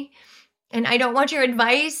with me? And I don't want your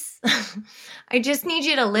advice. I just need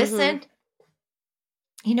you to listen.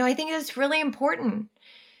 You know, I think it's really important.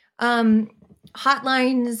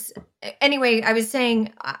 Hotlines. Anyway, I was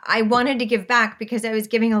saying I wanted to give back because I was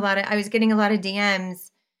getting a lot of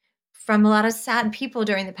DMs from a lot of sad people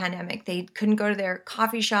during the pandemic. They couldn't go to their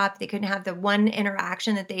coffee shop. They couldn't have the one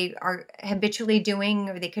interaction that they are habitually doing,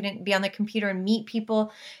 or they couldn't be on their computer and meet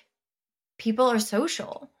people. People are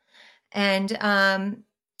social. And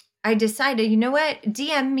I decided, you know what?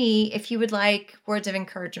 DM me if you would like words of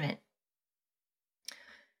encouragement.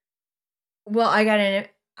 Well,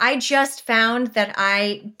 I just found that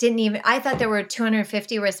I thought there were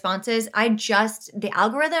 250 responses. The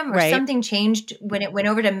algorithm or something changed when it went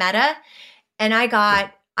over to Meta. And I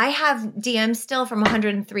have DMs still from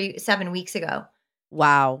 7 weeks ago.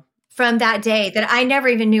 Wow. From that day that I never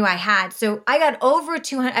even knew I had. So I got over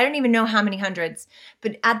 200. I don't even know how many hundreds.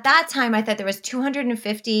 But at that time, I thought there was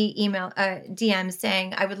 250 DMs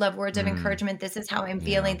saying, I would love words of encouragement. This is how I'm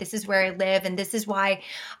feeling. This is where I live. And this is why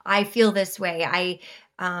I feel this way. I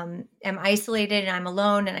am isolated and I'm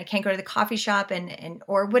alone and I can't go to the coffee shop and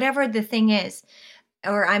or whatever the thing is.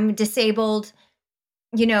 Or I'm disabled,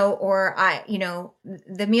 you know, or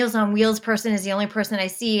the Meals on Wheels person is the only person I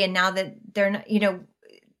see. And now that they're not, you know,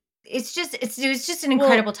 it was just an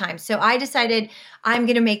incredible time. So I decided I'm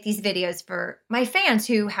going to make these videos for my fans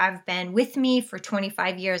who have been with me for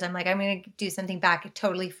 25 years. I'm going to do something back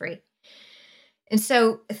totally free. And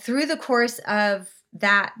so through the course of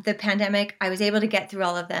the pandemic, I was able to get through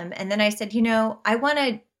all of them. And then I said, you know, I want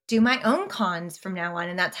to do my own cons from now on.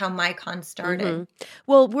 And that's how my con started.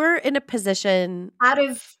 Well, we're in a position out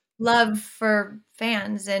of love for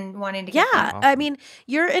fans and wanting to get I mean,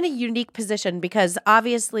 you're in a unique position because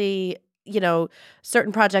obviously, you know,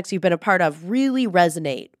 certain projects you've been a part of really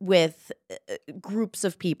resonate with groups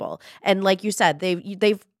of people. And like you said,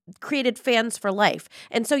 they've created fans for life.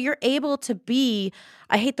 And so you're able to be,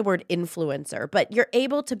 I hate the word influencer, but you're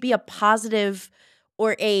able to be a positive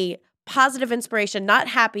inspiration, not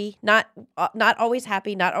happy, not always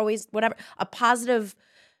happy, not always whatever, a positive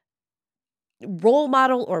role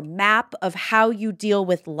model or map of how you deal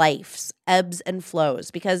with life's ebbs and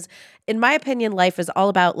flows. Because in my opinion, life is all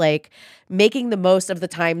about like making the most of the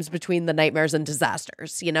times between the nightmares and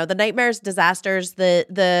disasters. You know, the nightmares, disasters,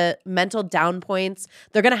 the mental down points,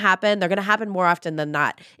 they're going to happen. They're going to happen more often than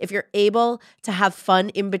not. If you're able to have fun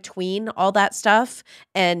in between all that stuff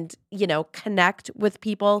and, you know, connect with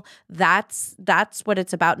people, that's what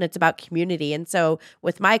it's about. And it's about community. And so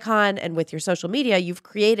with MyCon and with your social media, you've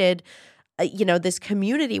created you know, this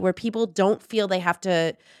community where people don't feel they have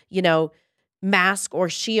to, you know, mask or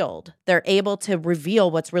shield. They're able to reveal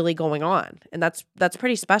what's really going on. And that's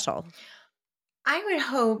pretty special. I would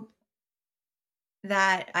hope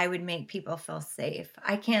that I would make people feel safe.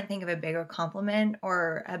 I can't think of a bigger compliment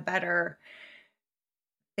or a better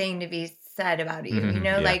thing to be said about you. You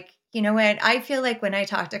know, like, you know what? I feel like when I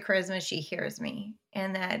talk to Charisma, she hears me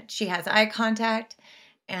and that she has eye contact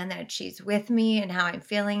and that she's with me and how I'm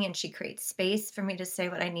feeling, and she creates space for me to say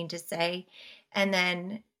what I need to say. And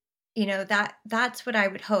then, you know, that's what I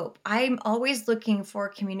would hope. I'm always looking for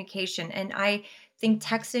communication, and I think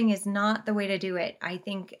texting is not the way to do it. I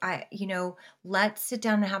think, let's sit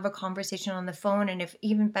down and have a conversation on the phone. And if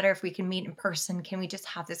even better, if we can meet in person, can we just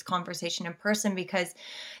have this conversation in person? Because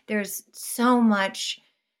there's so much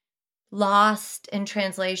lost in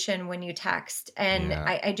translation when you text. And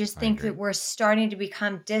I just think that we're starting to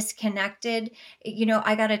become disconnected. You know,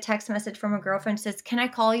 I got a text message from a girlfriend who says, "Can I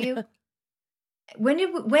call you?" When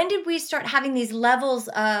did we start having these levels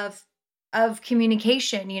of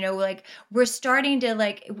communication? You know, like we're starting to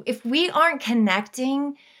like, if we aren't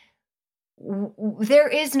connecting, there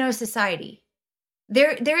is no society.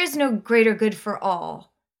 There is no greater good for all.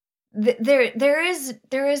 There is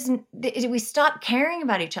we stop caring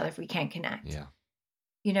about each other if we can't connect. Yeah.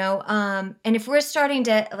 You know, and if we're starting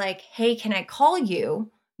to like, "Hey, can I call you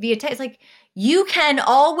via text?" Like, you can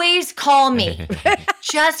always call me.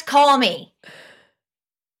 Just call me.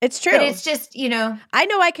 It's true. But it's just, you know, I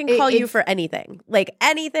know I can call you for anything, like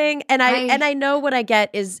anything. And I know what I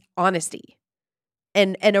get is honesty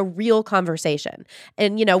and a real conversation.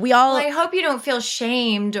 And, you know, we all. Well, I hope you don't feel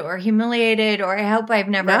shamed or humiliated, or I hope I've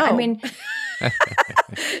never. No. I mean,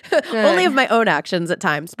 only of my own actions at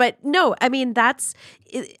times. But no, I mean,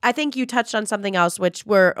 I think you touched on something else, which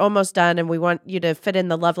we're almost done and we want you to fit in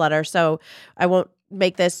the love letter. So I won't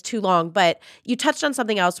make this too long, but you touched on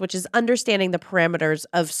something else, which is understanding the parameters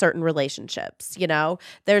of certain relationships. You know,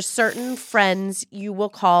 there's certain friends you will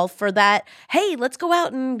call for that. Hey, let's go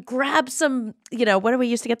out and grab some, you know, what do we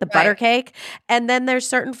used to get? The butter cake. And then there's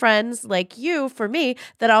certain friends like you, for me,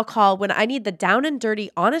 that I'll call when I need the down and dirty,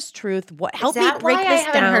 honest truth. What help me break this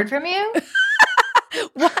down? I haven't heard from you?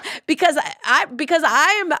 Because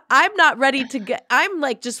I'm not ready to get. I'm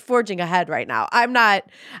like just forging ahead right now.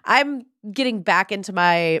 I'm getting back into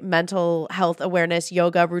my mental health awareness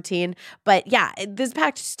yoga routine. But yeah, this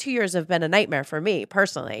past 2 years have been a nightmare for me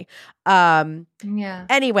personally. Yeah.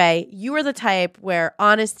 Anyway, you are the type where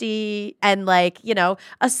honesty and like, you know,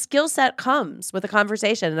 a skill set comes with a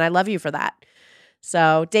conversation, and I love you for that.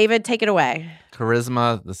 So, David, take it away.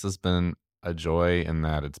 Charisma, this has been a joy in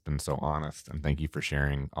that it's been so honest, and thank you for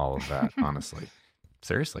sharing all of that. Honestly,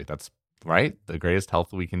 seriously, that's right. The greatest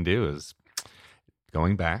health we can do is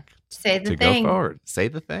going back Say the to thing. go forward. Say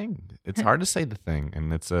the thing. It's hard to say the thing,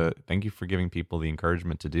 and it's a thank you for giving people the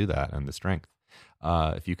encouragement to do that and the strength.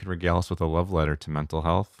 If you could regale us with a love letter to mental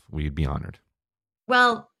health, we'd be honored.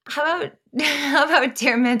 Well, how about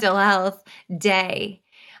Dear Mental Health Day?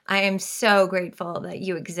 I am so grateful that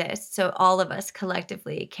you exist, so all of us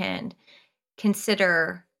collectively can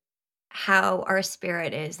consider how our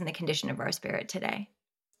spirit is and the condition of our spirit today.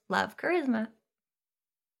 Love, Charisma.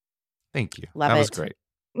 Thank you. Love that it. was great.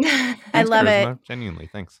 I love Charisma. it. Genuinely,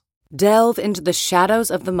 thanks. Delve into the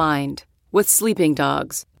shadows of the mind with Sleeping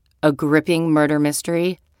Dogs, a gripping murder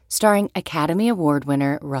mystery starring Academy Award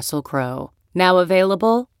winner Russell Crowe. Now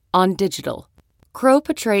available on digital. Crowe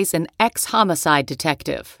portrays an ex-homicide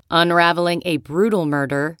detective unraveling a brutal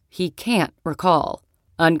murder he can't recall.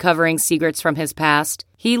 Uncovering secrets from his past,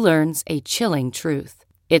 he learns a chilling truth.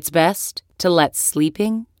 It's best to let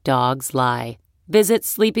sleeping dogs lie. Visit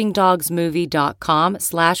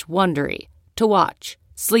sleepingdogsmovie.com/Wondery to watch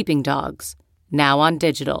Sleeping Dogs, now on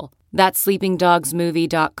digital. That's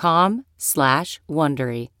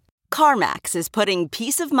sleepingdogsmovie.com/Wondery. CarMax is putting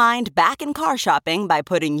peace of mind back in car shopping by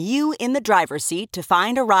putting you in the driver's seat to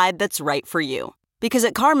find a ride that's right for you. Because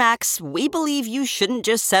at CarMax, we believe you shouldn't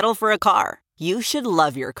just settle for a car. You should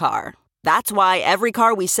love your car. That's why every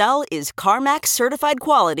car we sell is CarMax certified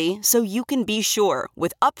quality, so you can be sure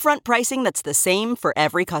with upfront pricing that's the same for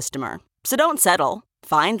every customer. So don't settle.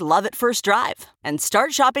 Find love at first drive and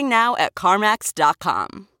start shopping now at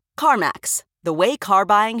CarMax.com. CarMax, the way car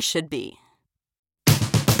buying should be.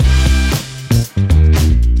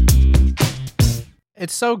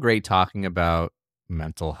 It's so great talking about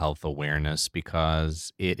mental health awareness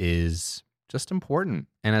because it is just important.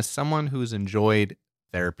 And as someone who's enjoyed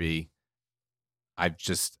therapy,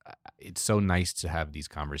 it's so nice to have these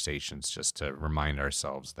conversations just to remind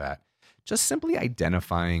ourselves that just simply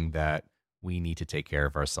identifying that we need to take care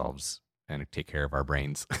of ourselves and take care of our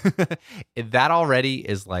brains. That already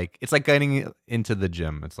is like, it's like getting into the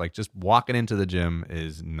gym. It's like just walking into the gym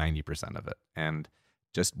is 90% of it. And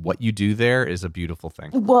just what you do there is a beautiful thing.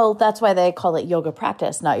 Well, that's why they call it yoga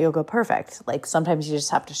practice, not yoga perfect. Like sometimes you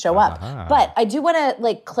just have to show up. But I do want to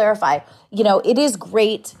like clarify, you know, it is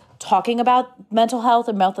great talking about mental health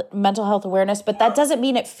and mental health awareness, but that doesn't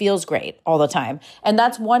mean it feels great all the time. And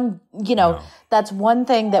that's one, you know, that's one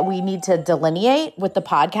thing that we need to delineate with the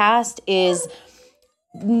podcast is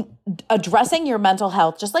addressing your mental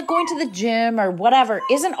health, just like going to the gym or whatever,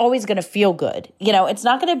 isn't always going to feel good. You know, it's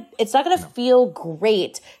not going to feel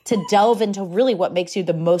great to delve into really what makes you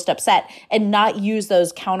the most upset and not use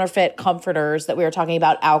those counterfeit comforters that we were talking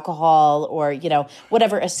about, alcohol or, you know,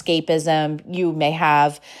 whatever escapism you may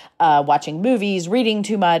have, watching movies, reading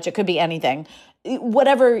too much. It could be anything.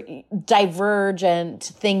 Whatever divergent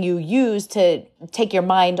thing you use to take your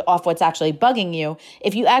mind off what's actually bugging you,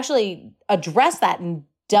 if you actually address that and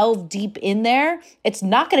delve deep in there, it's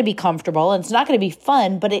not going to be comfortable and it's not going to be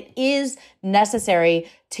fun, but it is necessary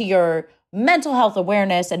to your mental health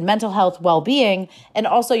awareness and mental health well-being and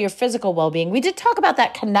also your physical well-being. We did talk about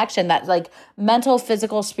that connection, that like mental,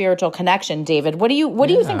 physical, spiritual connection. David, what do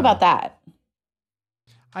you think about that?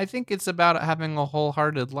 I think it's about having a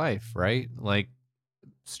wholehearted life, right? Like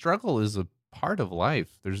struggle is a part of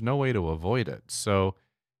life. There's no way to avoid it. So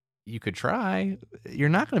you could try. You're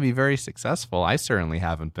not going to be very successful. I certainly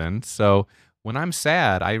haven't been. So when I'm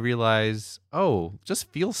sad, I realize, oh, just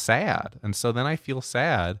feel sad. And so then I feel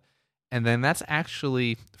sad. And then that's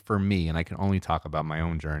actually for me, and I can only talk about my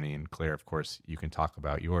own journey. And Claire, of course, you can talk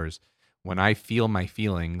about yours. When I feel my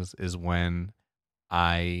feelings is when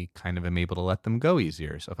I kind of am able to let them go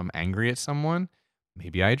easier. So if I'm angry at someone,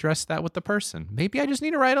 maybe I address that with the person. Maybe I just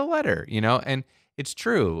need to write a letter, you know, and it's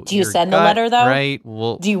true. Do you send the letter though? Right.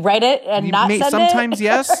 Well, do you write it and not send sometimes it?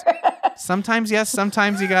 Yes. Sometimes yes,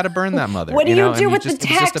 sometimes you got to burn that mother. What do you do and with the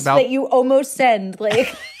text that you almost send?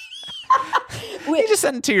 Like, you just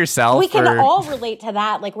send it to yourself. We can all relate to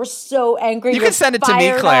that. Like, we're so angry. You can send it to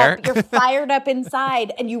me, Claire. You're fired up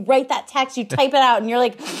inside, and you write that text, you type it out, and you're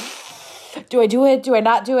like, do I do it? Do I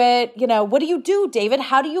not do it? You know, what do you do, David?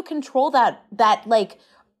 How do you control that like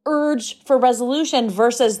urge for resolution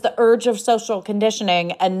versus the urge of social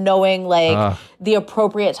conditioning and knowing like the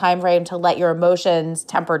appropriate time frame to let your emotions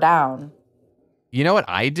temper down? You know what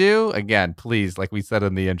I do? Again, please, like we said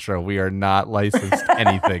in the intro, we are not licensed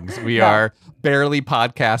anything. We are barely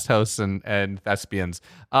podcast hosts and thespians.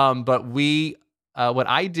 But what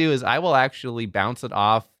I do is I will actually bounce it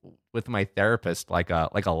off with my therapist like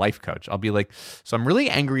a life coach. I'll be like, so I'm really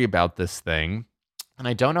angry about this thing, and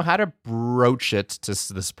I don't know how to broach it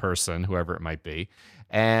to this person, whoever it might be.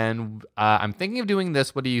 And I'm thinking of doing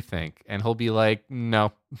this. What do you think? And he'll be like,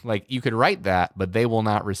 no, like you could write that, but they will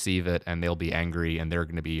not receive it and they'll be angry and they're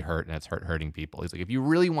going to be hurt and it's hurting people. He's like, if you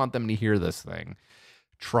really want them to hear this thing,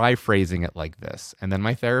 try phrasing it like this. And then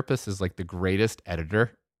my therapist is like the greatest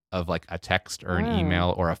editor of like a text or an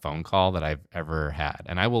email or a phone call that I've ever had.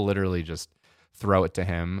 And I will literally just throw it to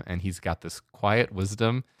him and he's got this quiet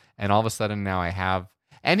wisdom. And all of a sudden now I have,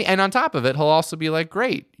 and on top of it, he'll also be like,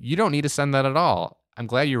 great, you don't need to send that at all. I'm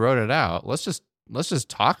glad you wrote it out. Let's just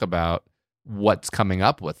talk about what's coming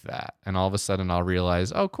up with that. And all of a sudden I'll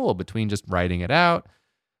realize, oh, cool. Between just writing it out.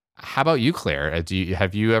 How about you, Claire?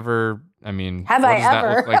 Have you ever, I mean, have what I does that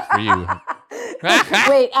ever? look like for you?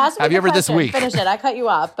 Wait, ask me have you ever question. this week? Finish it. I cut you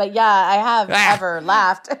off. But yeah, I have ever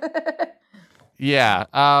laughed. Yeah.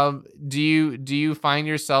 Do you find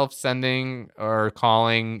yourself sending or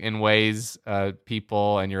calling in ways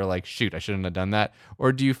people and you're like, shoot, I shouldn't have done that?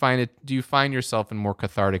 Or do you find yourself in more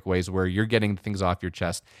cathartic ways where you're getting things off your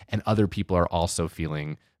chest and other people are also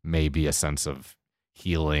feeling maybe a sense of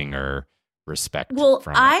healing or respect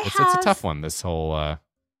from it? It's a tough one, this whole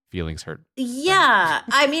feelings hurt. Yeah.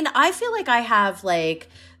 I mean, I feel like I have like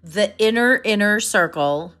the inner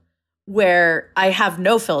circle where I have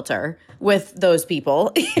no filter with those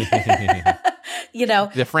people, you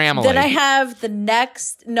know, the family. Then I have the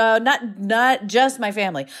next, no, not just my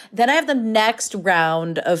family. Then I have the next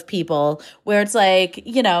round of people where it's like,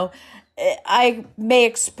 you know, I may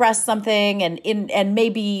express something and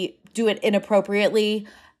maybe do it inappropriately.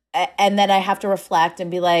 And then I have to reflect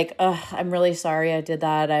and be like, oh, I'm really sorry I did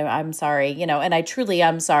that. I'm sorry, you know, and I truly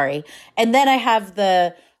am sorry. And then I have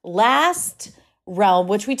the last realm,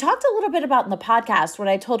 which we talked a little bit about in the podcast when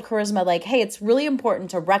I told Charisma, like, hey, it's really important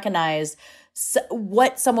to recognize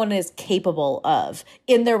what someone is capable of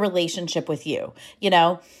in their relationship with you, you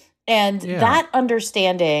know? And that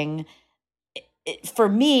understanding for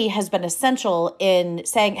me has been essential in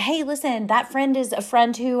saying, hey, listen, that friend is a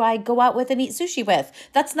friend who I go out with and eat sushi with.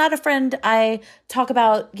 That's not a friend I talk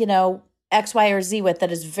about, you know, X, Y, or Z with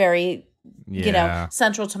that is very, you know,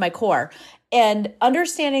 central to my core. And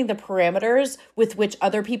understanding the parameters with which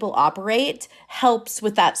other people operate helps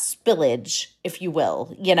with that spillage, if you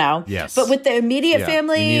will, you know? Yes. But with the immediate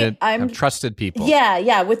family, I'm trusted people.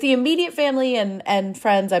 Yeah. With the immediate family and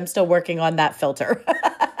friends, I'm still working on that filter.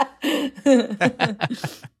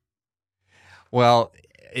 Well,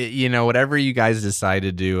 you know, whatever you guys decide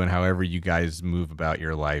to do and however you guys move about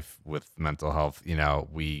your life with mental health, you know,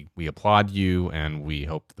 we applaud you and we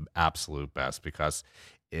hope the absolute best because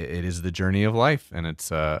it is the journey of life and it's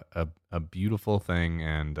a beautiful thing.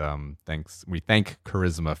 And we thank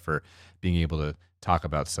Charisma for being able to talk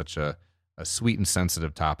about such a sweet and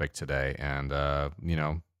sensitive topic today. And, you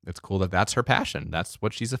know, it's cool that that's her passion. That's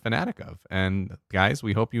what she's a fanatic of. And guys,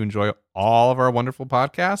 we hope you enjoy all of our wonderful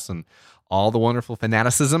podcasts and all the wonderful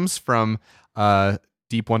fanaticisms from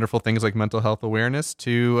deep, wonderful things like mental health awareness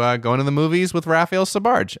to going to the movies with Raphael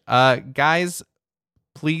Sbarge. Guys,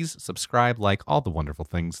 please subscribe, like all the wonderful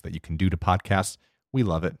things that you can do to podcasts. We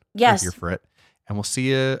love it. Yes. We're here for it. And we'll see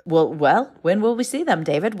you. Well, when will we see them,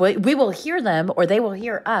 David? We will hear them or they will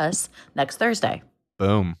hear us next Thursday.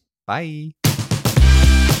 Boom. Bye.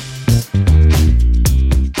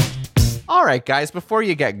 All right, guys, before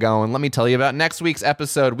you get going, let me tell you about next week's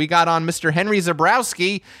episode. We got on Mr. Henry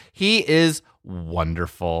Zebrowski. He is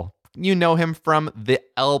wonderful. You know him from the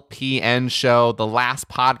LPN show, the last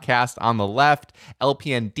podcast on the left,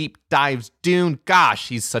 LPN Deep Dives Dune. Gosh,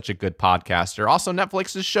 he's such a good podcaster. Also,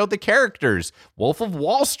 Netflix's show The Characters, Wolf of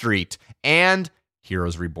Wall Street, and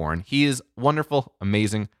Heroes Reborn. He is wonderful,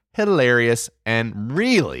 amazing, hilarious, and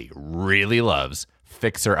really, really loves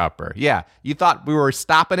Fixer Upper. Yeah, you thought we were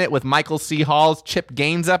stopping it with Michael C. Hall's Chip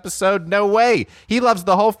Gaines episode? No way. He loves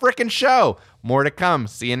the whole frickin' show. More to come.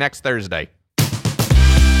 See you next Thursday.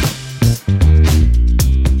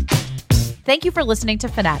 Thank you for listening to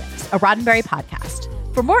Fanatics, a Roddenberry podcast.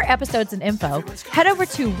 For more episodes and info, head over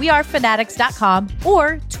to wearefanatics.com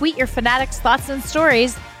or tweet your Fanatics thoughts and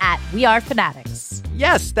stories at wearefanatics.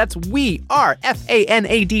 Yes, that's We Are,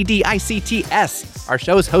 FANADDICTS. Our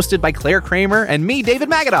show is hosted by Claire Kramer and me, David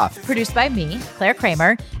Magadoff. Produced by me, Claire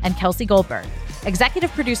Kramer, and Kelsey Goldberg.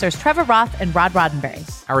 Executive producers Trevor Roth and Rod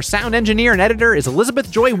Roddenberry. Our sound engineer and editor is Elizabeth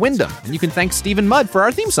Joy Wyndham, and you can thank Stephen Mudd for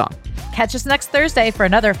our theme song. Catch us next Thursday for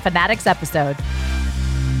another Fanatics episode.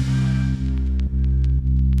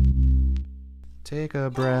 Take a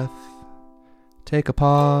breath, take a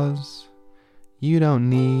pause. You don't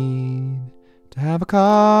need to have a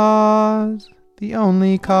cause. The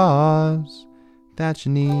only cause that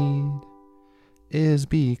you need is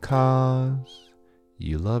because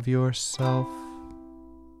you love yourself.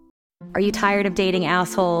 Are you tired of dating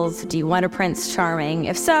assholes? Do you want a Prince Charming?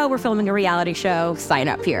 If so, we're filming a reality show. Sign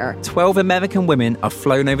up here. 12 American women are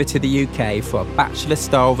flown over to the UK for a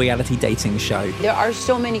Bachelor-style reality dating show. There are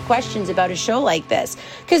so many questions about a show like this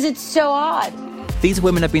because it's so odd. These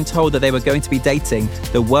women have been told that they were going to be dating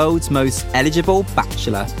the world's most eligible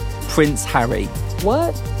bachelor, Prince Harry.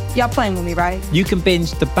 What? Y'all playing with me, right? You can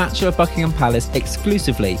binge The Bachelor of Buckingham Palace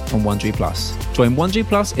exclusively on Wondery Plus. Join Wondery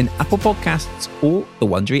Plus in Apple Podcasts or the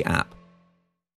Wondery app.